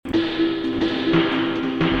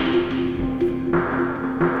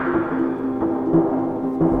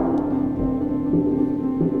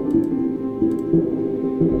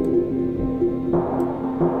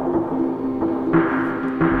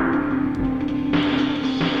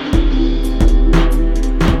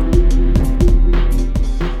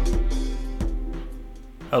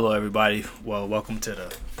everybody. Well, welcome to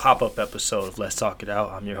the pop-up episode of Let's Talk It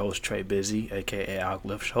Out. I'm your host, Trey Busy, aka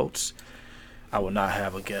Outlift Schultz. I will not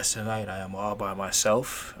have a guest tonight. I am all by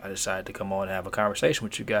myself. I decided to come on and have a conversation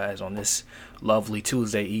with you guys on this lovely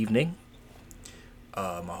Tuesday evening.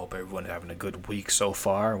 I hope everyone's having a good week so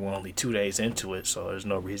far. We're only 2 days into it, so there's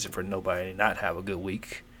no reason for nobody to not have a good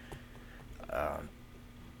week.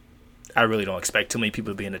 I really don't expect too many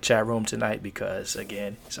people to be in the chat room tonight because,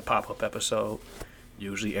 again, it's a pop-up episode.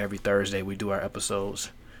 Usually every Thursday we do our episodes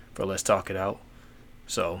for Let's Talk It Out.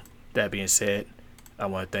 So, that being said, I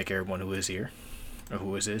want to thank everyone who is here, or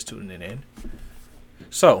who is tuning in.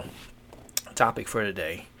 So, topic for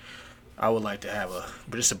today. I would like to have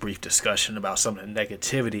just a brief discussion about some of the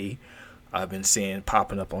negativity I've been seeing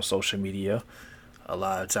popping up on social media. A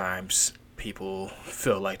lot of times people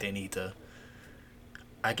feel like they need to,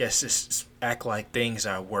 I guess, just act like things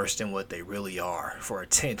are worse than what they really are for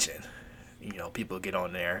attention. You know, people get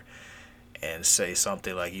on there and say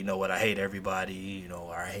something like, you know what, I hate everybody,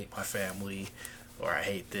 or I hate my family, or I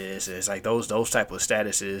hate this. And it's like those type of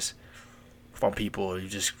statuses from people,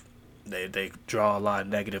 they draw a lot of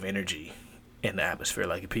negative energy in the atmosphere,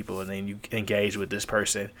 like people, and then you engage with this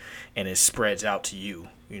person and it spreads out to you.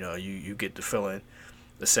 You get the feeling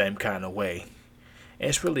the same kind of way. And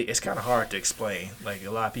it's kind of hard to explain. Like a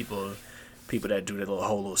lot of people that do the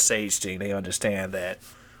whole little sage thing, they understand that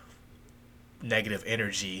negative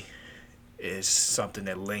energy is something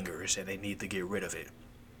that lingers and they need to get rid of it.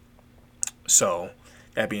 So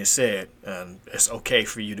that being said, it's okay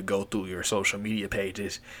for you to go through your social media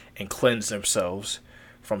pages and cleanse themselves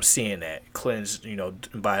from seeing that. Cleanse,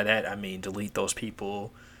 by that I mean delete those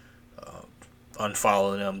people,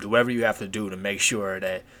 unfollow them, do whatever you have to do to make sure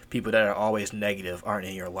that people that are always negative aren't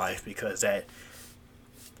in your life, because that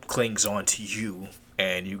clings on to you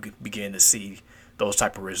and you begin to see those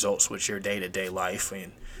type of results with your day-to-day life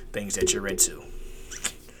and things that you're into.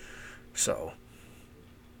 So,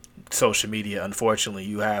 social media, unfortunately,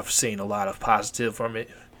 you have seen a lot of positive from it,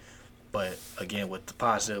 but again, with the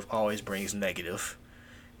positive always brings negative.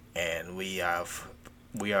 And we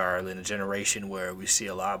are in a generation where we see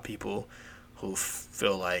a lot of people who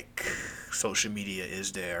feel like social media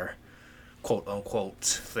is their quote-unquote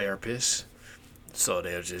therapist. So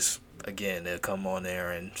they'll come on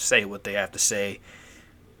there and say what they have to say,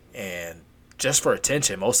 and just for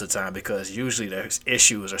attention most of the time, because usually there's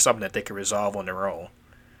issues or something that they can resolve on their own.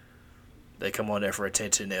 They come on there for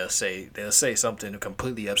attention. They'll say something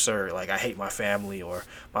completely absurd, like I hate my family, or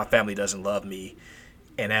my family doesn't love me,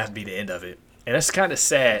 and that'd be the end of it. And it's kind of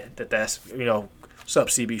sad that's what's up,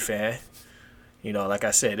 CB fan? Like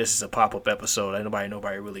I said, this is a pop-up episode.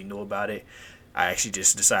 Nobody really knew about it. I actually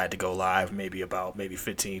just decided to go live maybe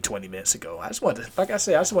 15, 20 minutes ago. I just want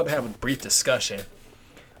to have a brief discussion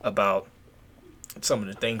about some of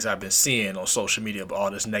the things I've been seeing on social media about all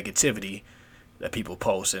this negativity that people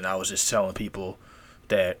post. And I was just telling people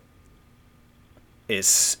that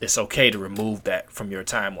it's okay to remove that from your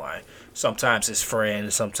timeline. Sometimes it's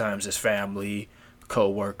friends, sometimes it's family,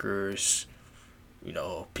 co-workers,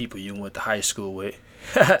 people you went to high school with.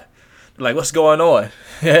 Like, what's going on?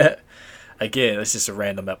 Again, it's just a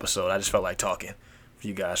random episode. I just felt like talking for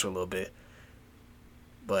you guys for a little bit.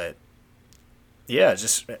 But, yeah,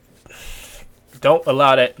 just don't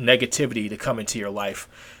allow that negativity to come into your life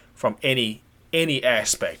from any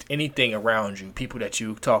aspect, anything around you, people that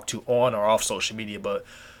you talk to on or off social media. But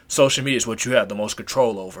social media is what you have the most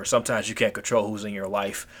control over. Sometimes you can't control who's in your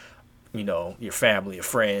life, your family, your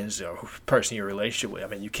friends, or person you're in a relationship with. I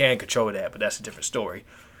mean, you can control that, but that's a different story.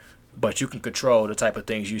 But you can control the type of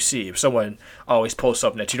things you see. If someone always posts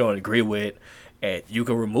something that you don't agree with, and you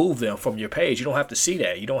can remove them from your page. You don't have to see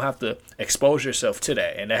that. You don't have to expose yourself to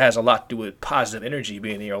that. And that has a lot to do with positive energy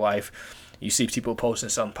being in your life. You see people posting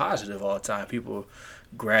something positive all the time. People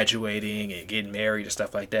graduating and getting married and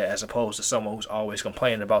stuff like that, as opposed to someone who's always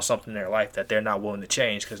complaining about something in their life that they're not willing to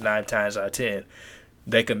change, because 9 times out of 10,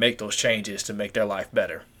 they can make those changes to make their life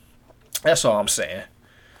better. That's all I'm saying.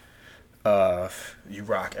 You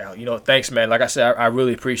rock out. Thanks, man. Like I said, I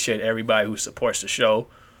really appreciate everybody who supports the show.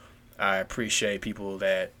 I appreciate people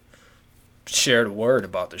that share the word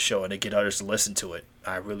about the show and they get others to listen to it.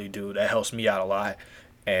 I really do. That helps me out a lot.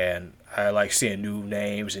 And I like seeing new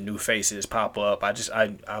names and new faces pop up.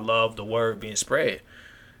 I love the word being spread.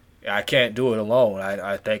 I can't do it alone.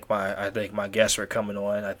 I thank my guests for coming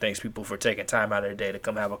on. I thank people for taking time out of their day to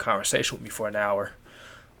come have a conversation with me for an hour.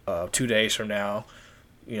 2 days from now,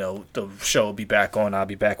 the show will be back on. I'll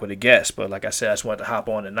be back with a guest. But like I said, I just wanted to hop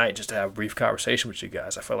on tonight just to have a brief conversation with you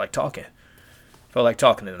guys. I felt like talking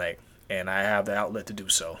tonight, and I have the outlet to do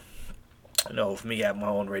so. With me having my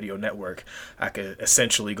own radio network, I could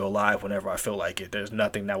essentially go live whenever I feel like it. There's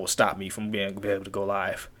nothing that will stop me from being able to go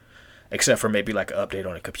live, except for maybe like an update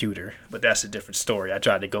on a computer. But that's a different story. I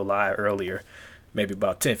tried to go live earlier, maybe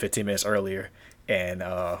about 10, 15 minutes earlier, and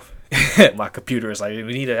my computer is like, we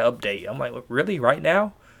need an update. I'm like, really? Right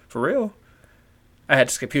now? For real? I had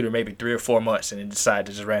this computer maybe 3 or 4 months and then decided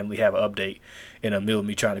to just randomly have an update in the middle of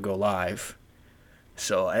me trying to go live.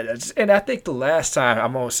 So, and I think the last time,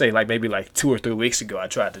 I'm going to say like maybe like 2 or 3 weeks ago, I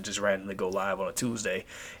tried to just randomly go live on a Tuesday,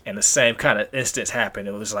 and the same kind of instance happened.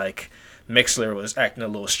 It was like Mixler was acting a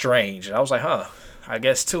little strange, and I was like, I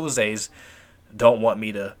guess Tuesdays don't want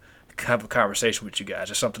me to have a conversation with you guys,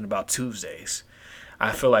 or something about Tuesdays.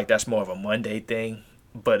 I feel like that's more of a Monday thing,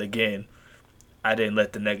 but again, I didn't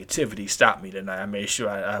let the negativity stop me tonight. I made sure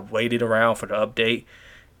I waited around for the update,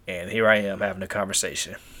 and here I am having a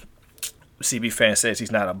conversation. CB Fan says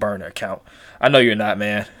he's not a burner account. I know you're not,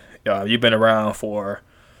 man. You've been around since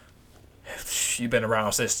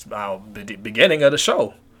the beginning of the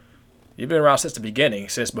show. You've been around since the beginning,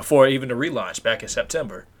 since before even the relaunch back in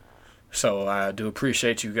September. So I do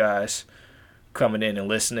appreciate you guys coming in and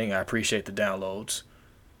listening. I appreciate the downloads.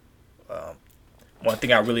 One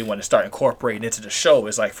thing I really want to start incorporating into the show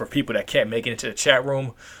is like for people that can't make it into the chat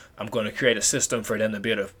room, I'm going to create a system for them to be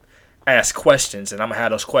able to ask questions, and I'm going to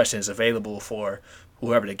have those questions available for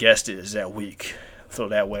whoever the guest is that week. So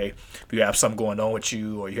that way, if you have something going on with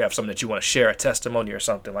you, or you have something that you want to share, a testimony or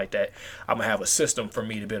something like that, I'm going to have a system for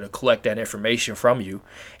me to be able to collect that information from you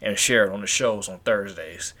and share it on the shows on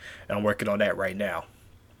Thursdays. And I'm working on that right now.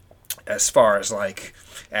 As far as like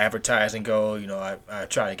advertising go, I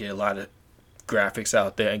try to get a lot of graphics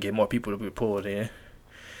out there and get more people to be pulled in.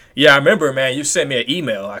 Yeah, I remember, man, you sent me an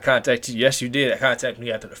email. I contacted you. Yes, you did. I contacted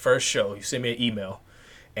me after the first show. You sent me an email,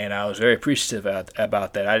 and I was very appreciative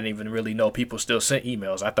about that. I didn't even really know people still sent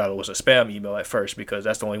emails. I thought it was a spam email at first because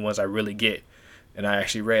that's the only ones I really get. And I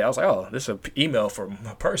actually read. I was like, oh, this is an email from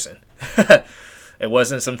a person. It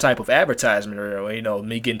wasn't some type of advertisement or,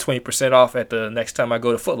 me getting 20% off at the next time I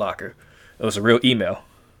go to Foot Locker. It was a real email.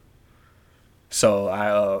 So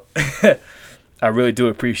I really do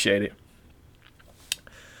appreciate it.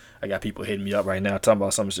 I got people hitting me up right now talking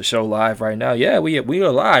about something's the show live right now. Yeah, we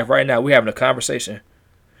are live right now. We're having a conversation.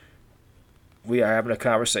 We are having a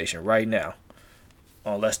conversation right now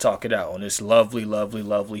on Let's Talk It Out on this lovely, lovely,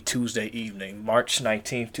 lovely Tuesday evening, March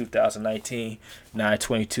 19th, 2019,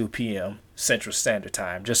 9:22 p.m. Central Standard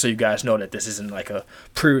Time. Just so you guys know that this isn't like a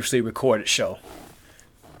previously recorded show.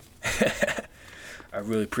 I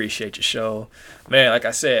really appreciate your show. Man, like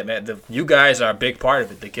I said, man, you guys are a big part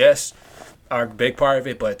of it. The guests are a big part of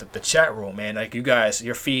it, but the chat room, man, like you guys,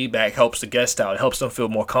 your feedback helps the guests out. It helps them feel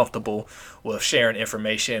more comfortable with sharing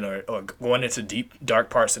information or going into deep, dark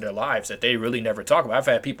parts of their lives that they really never talk about. I've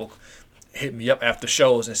had people hit me up after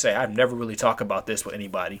shows and say, I've never really talked about this with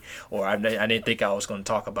anybody, or I didn't think I was going to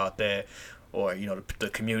talk about that, or, the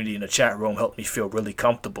community in the chat room helped me feel really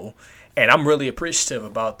comfortable. And I'm really appreciative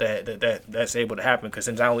about that's able to happen, because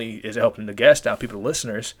not only is it helping the guests out, people, the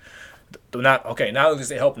listeners, not only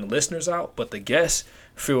is it helping the listeners out, but the guests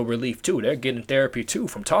feel relief too. They're getting therapy too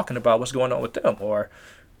from talking about what's going on with them or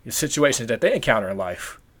the situations that they encounter in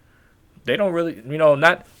life. They don't really,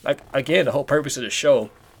 not like, again, the whole purpose of the show,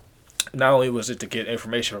 not only was it to get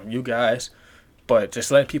information from you guys, but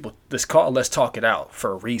just letting people, this call, let's talk it out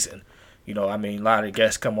for a reason. A lot of the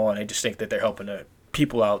guests come on, they just think that they're helping the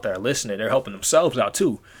people out there listening. They're helping themselves out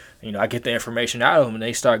too. I get the information out of them, and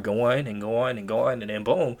they start going and going and going, and then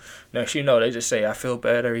boom, next they just say, I feel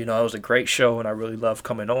better. It was a great show, and I really love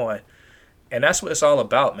coming on. And that's what it's all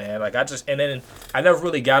about, man. Like, and then I never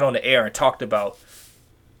really got on the air and talked about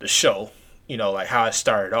the show, like how it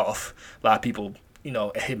started off. A lot of people,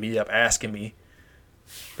 hit me up asking me,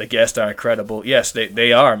 the guests are incredible. Yes,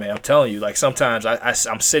 they are, man. I'm telling you, like, sometimes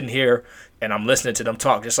I'm sitting here and I'm listening to them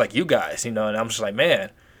talk just like you guys, and I'm just like,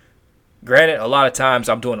 man. Granted, a lot of times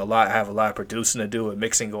I have a lot of producing to do and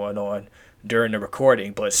mixing going on during the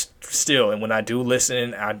recording, but still, and when I do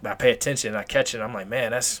listen, I pay attention, I catch it, I'm like,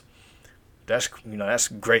 man, that's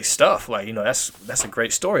great stuff. Like, that's a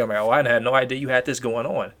great story. I'm like, I had no idea you had this going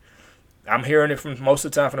on. I'm hearing it from most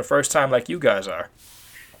of the time for the first time, like you guys are.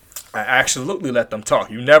 I absolutely let them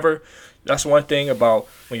talk. That's one thing about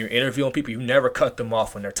when you're interviewing people, you never cut them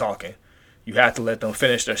off when they're talking. You have to let them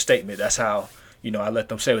finish their statement. That's how, I let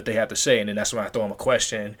them say what they have to say, and then that's when I throw them a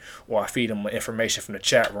question or I feed them information from the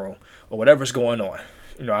chat room or whatever's going on.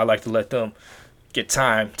 I like to let them get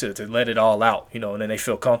time to let it all out, and then they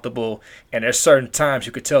feel comfortable. And there's certain times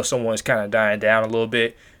you could tell someone's kind of dying down a little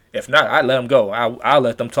bit. If not, I let them go. I'll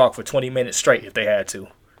let them talk for 20 minutes straight if they had to.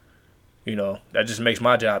 That just makes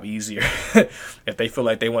my job easier. If they feel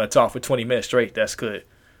like they want to talk for 20 minutes straight, that's good.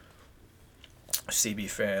 CB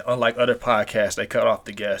fan. Unlike other podcasts, they cut off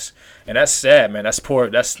the guests, and that's sad, man. That's poor.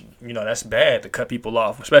 That's bad to cut people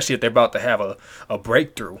off, especially if they're about to have a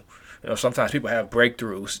breakthrough. Sometimes people have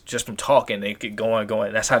breakthroughs just from talking. They get going.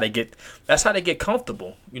 That's how they get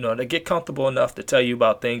comfortable. They get comfortable enough to tell you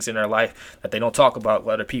about things in their life that they don't talk about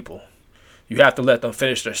with other people. You have to let them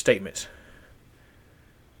finish their statements.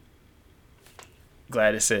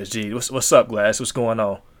 Gladys says, "Gee, what's up, Gladys? What's going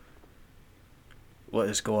on? What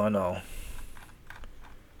is going on?"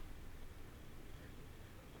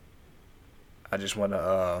 I just want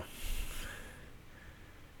to.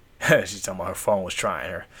 She's talking about her phone was trying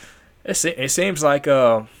her. It seems like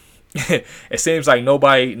it seems like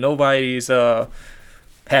nobody's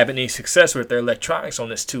having any success with their electronics on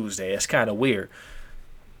this Tuesday. It's kind of weird.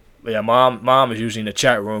 But yeah, mom is usually in the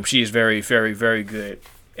chat room. She is very, very, very good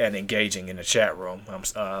at engaging in the chat room.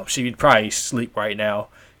 She'd probably sleep right now.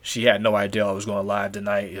 She had no idea I was going live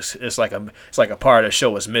tonight. It's like a part of the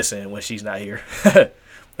show is missing when she's not here.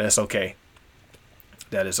 That's okay.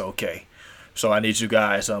 That is okay. So I need you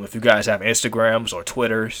guys, if you guys have Instagrams or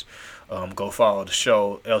Twitters, go follow the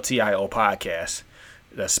show LTIO Podcast.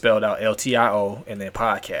 That's spelled out LTIO and then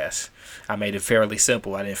podcast. I made it fairly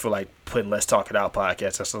simple. I didn't feel like putting Let's Talk It Out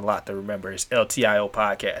Podcast. That's a lot to remember. It's LTIO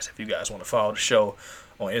Podcast. If you guys want to follow the show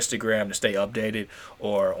on Instagram to stay updated,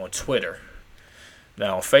 or on Twitter.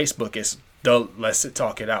 Now on Facebook, it's the Let's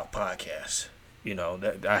Talk It Out Podcast.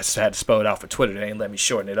 I just had to spell it out for Twitter. They ain't let me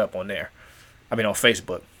shorten it up on there. On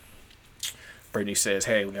Facebook. Brittany says,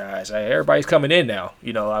 "Hey guys, everybody's coming in now.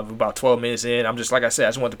 I'm about 12 minutes in. I'm just, like I said, I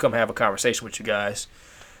just wanted to come have a conversation with you guys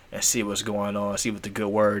and see what's going on, see what the good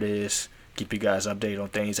word is, keep you guys updated on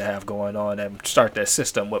things I have going on, and start that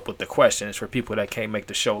system with the questions for people that can't make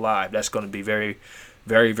the show live. That's going to be very,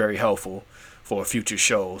 very, very helpful for future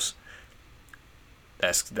shows.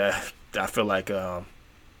 That I feel like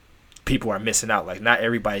people are missing out. Like, not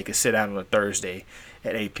everybody can sit down on a Thursday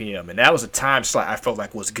at 8 p.m. And that was a time slot I felt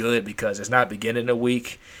like was good because it's not beginning of the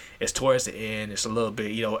week. It's towards the end. It's a little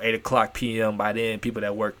bit, 8 o'clock p.m. By then, people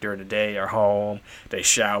that work during the day are home. They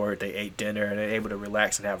showered, they ate dinner, and they're able to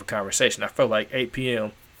relax and have a conversation. I felt like 8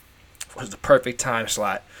 p.m. was the perfect time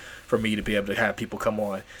slot for me to be able to have people come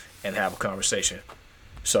on and have a conversation.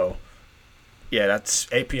 So, yeah,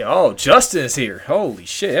 that's 8 p.m. Oh, Justin's here. Holy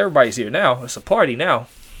shit, everybody's here now. It's a party now.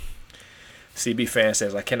 CB fan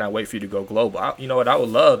says, "I cannot wait for you to go global." You know what? I would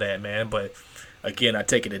love that, man. But again, I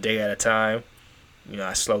take it a day at a time.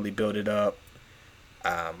 I slowly build it up.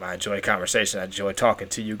 I enjoy conversation. I enjoy talking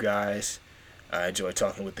to you guys. I enjoy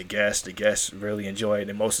talking with the guests. The guests really enjoy it,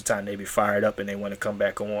 and most of the time they be fired up and they want to come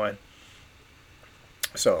back on.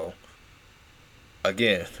 So,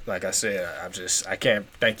 again, like I said, I can't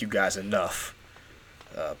thank you guys enough.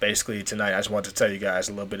 Basically, tonight I just want to tell you guys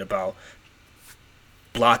a little bit about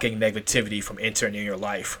blocking negativity from entering your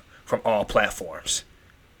life from all platforms.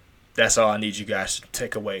 That's all I need you guys to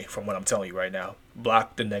take away from what I'm telling you right now.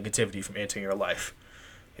 Block the negativity from entering your life.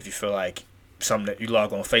 If you feel like something that you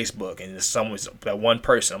log on Facebook and there's that one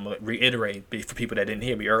person, I'm going to reiterate for people that didn't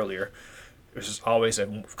hear me earlier, there's always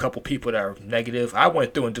a couple people that are negative. I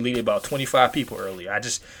went through and deleted about 25 people earlier.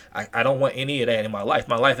 I don't want any of that in my life.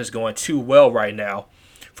 My life is going too well right now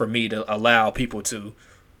for me to allow people to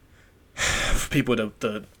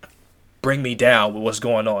bring me down with what's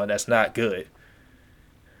going on. That's not good.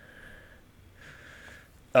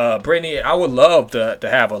 Brittany, I would love to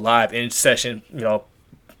have a live in session,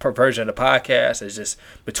 version of the podcast. It's just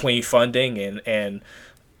between funding and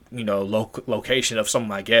location of some of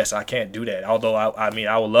my guests. I can't do that. Although I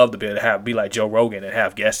would love to be able to be like Joe Rogan and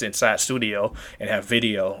have guests inside studio and have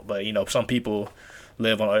video. But some people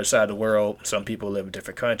live on the other side of the world. Some people live in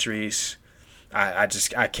different countries. I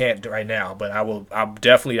can't right now, but I'm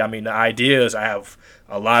definitely, the ideas, I have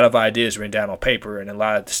a lot of ideas written down on paper and a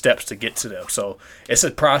lot of steps to get to them. So it's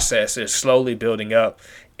a process. It's slowly building up,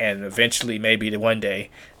 and eventually maybe one day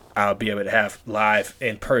I'll be able to have live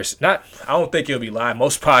in person. I don't think it'll be live.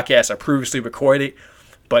 Most podcasts are previously recorded,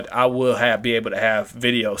 but I will be able to have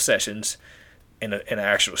video sessions in an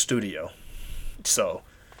actual studio. So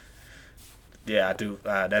yeah, I do.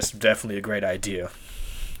 That's definitely a great idea.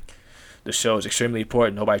 The show is extremely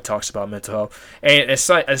important. Nobody talks about mental health. And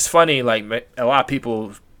it's funny, like, a lot of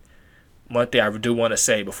people, one thing I do want to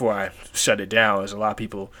say before I shut it down is a lot of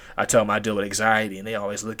people, I tell them I deal with anxiety, and they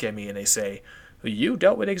always look at me and they say, "You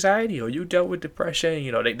dealt with anxiety or you dealt with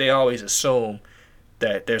depression?" They always assume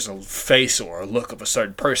that there's a face or a look of a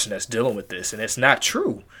certain person that's dealing with this, and it's not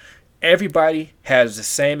true. Everybody has the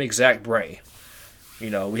same exact brain.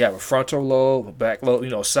 We have a frontal lobe, a back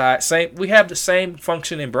lobe, side. Same. We have the same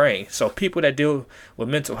functioning brain. So people that deal with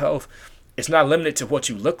mental health, it's not limited to what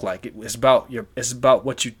you look like. It's about It's about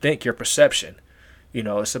what you think, your perception.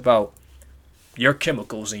 It's about your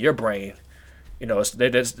chemicals in your brain. They're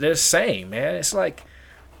the same, man. It's like,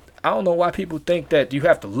 I don't know why people think that you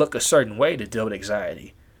have to look a certain way to deal with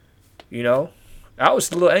anxiety. I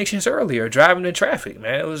was a little anxious earlier driving in traffic,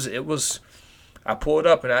 man. It was. I pulled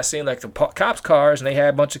up and I seen like the cops' cars and they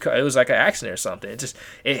had a bunch of cars. It was like an accident or something.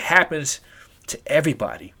 It happens to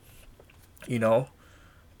everybody. It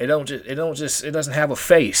doesn't have a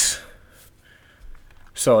face.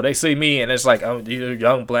 So they see me and it's like I'm either a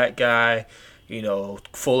young black guy,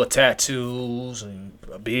 full of tattoos and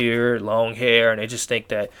a beard, long hair, and they just think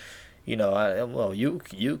that, you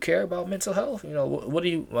care about mental health. What do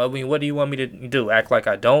you want me to do? Act like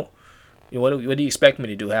I don't? What do you expect me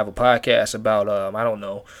to do? Have a podcast about I don't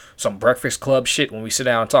know, some Breakfast Club shit when we sit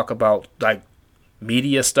down and talk about like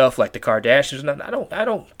media stuff like the Kardashians? I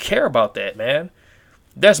don't care about that, man.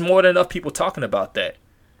 There's more than enough people talking about that.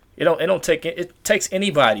 It takes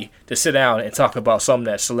anybody to sit down and talk about something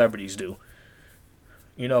that celebrities do.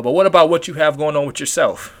 But what about what you have going on with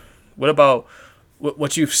yourself? What about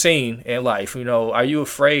what you've seen in life? Are you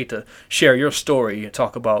afraid to share your story and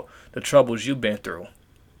talk about the troubles you've been through?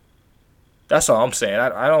 That's all I'm saying.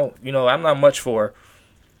 I don't, I'm not much for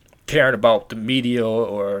caring about the media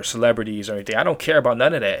or celebrities or anything. I don't care about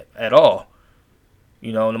none of that at all.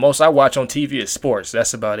 The most I watch on TV is sports.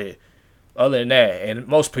 That's about it. Other than that, and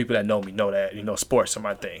most people that know me know that, sports are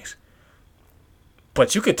my things.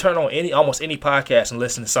 But you could turn on almost any podcast and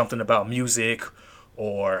listen to something about music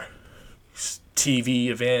or TV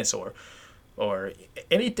events or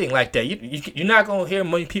anything like that. You're not going to hear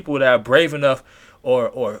many people that are brave enough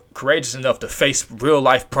or courageous enough to face real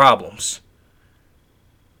life problems.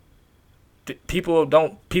 People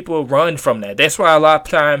run from that. That's why a lot of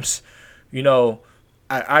times,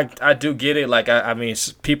 I do get it. Like, I mean,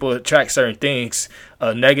 people attract certain things.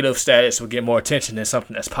 A negative status will get more attention than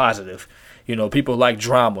something that's positive. People like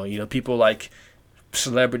drama. People like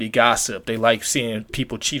celebrity gossip. They like seeing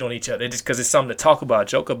people cheat on each other just because it's something to talk about,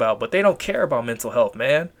 joke about. But they don't care about mental health,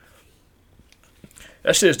 man.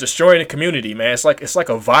 That shit is destroying the community, man. It's like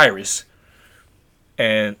a virus.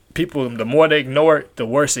 And people, the more they ignore it, the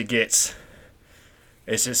worse it gets.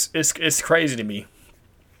 It's crazy to me.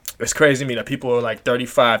 It's crazy to me that people are like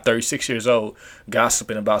 35, 36 years old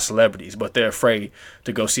gossiping about celebrities, but they're afraid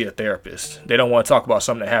to go see a therapist. They don't want to talk about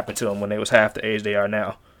something that happened to them when they was half the age they are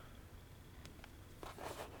now.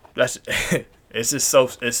 That's it's just so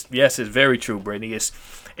it's very true, Brittany.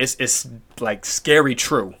 It's like scary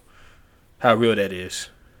true how real that is.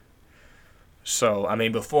 So, I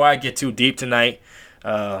mean, before I get too deep tonight,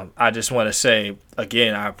 I just want to say,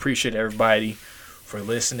 again, I appreciate everybody for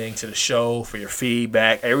listening to the show, for your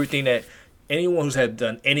feedback, everything that anyone who's had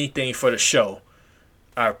done anything for the show.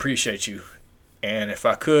 I appreciate you. And if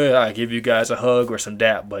I could, I'd give you guys a hug or some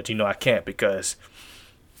dap, but, I can't because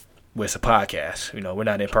it's a podcast. We're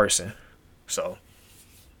not in person. So,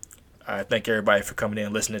 I thank everybody for coming in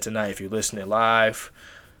and listening tonight. If you're listening live,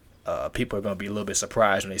 people are going to be a little bit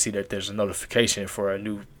surprised when they see that there's a notification for a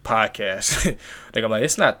new podcast. They're going to be like,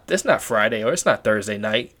 it's not Friday or it's not Thursday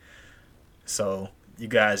night. So you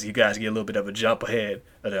guys get a little bit of a jump ahead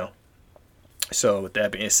of them. So with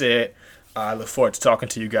that being said, I look forward to talking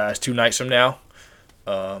to you guys 2 nights from now.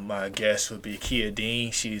 My guest would be Kia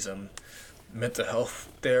Dean. She's a mental health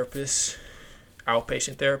therapist,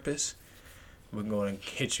 outpatient therapist. We're going to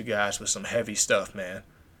hit you guys with some heavy stuff, man.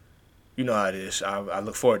 You know how it is. I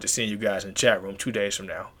look forward to seeing you guys in the chat room 2 days from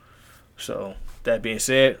now. So, that being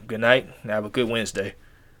said, good night and have a good Wednesday.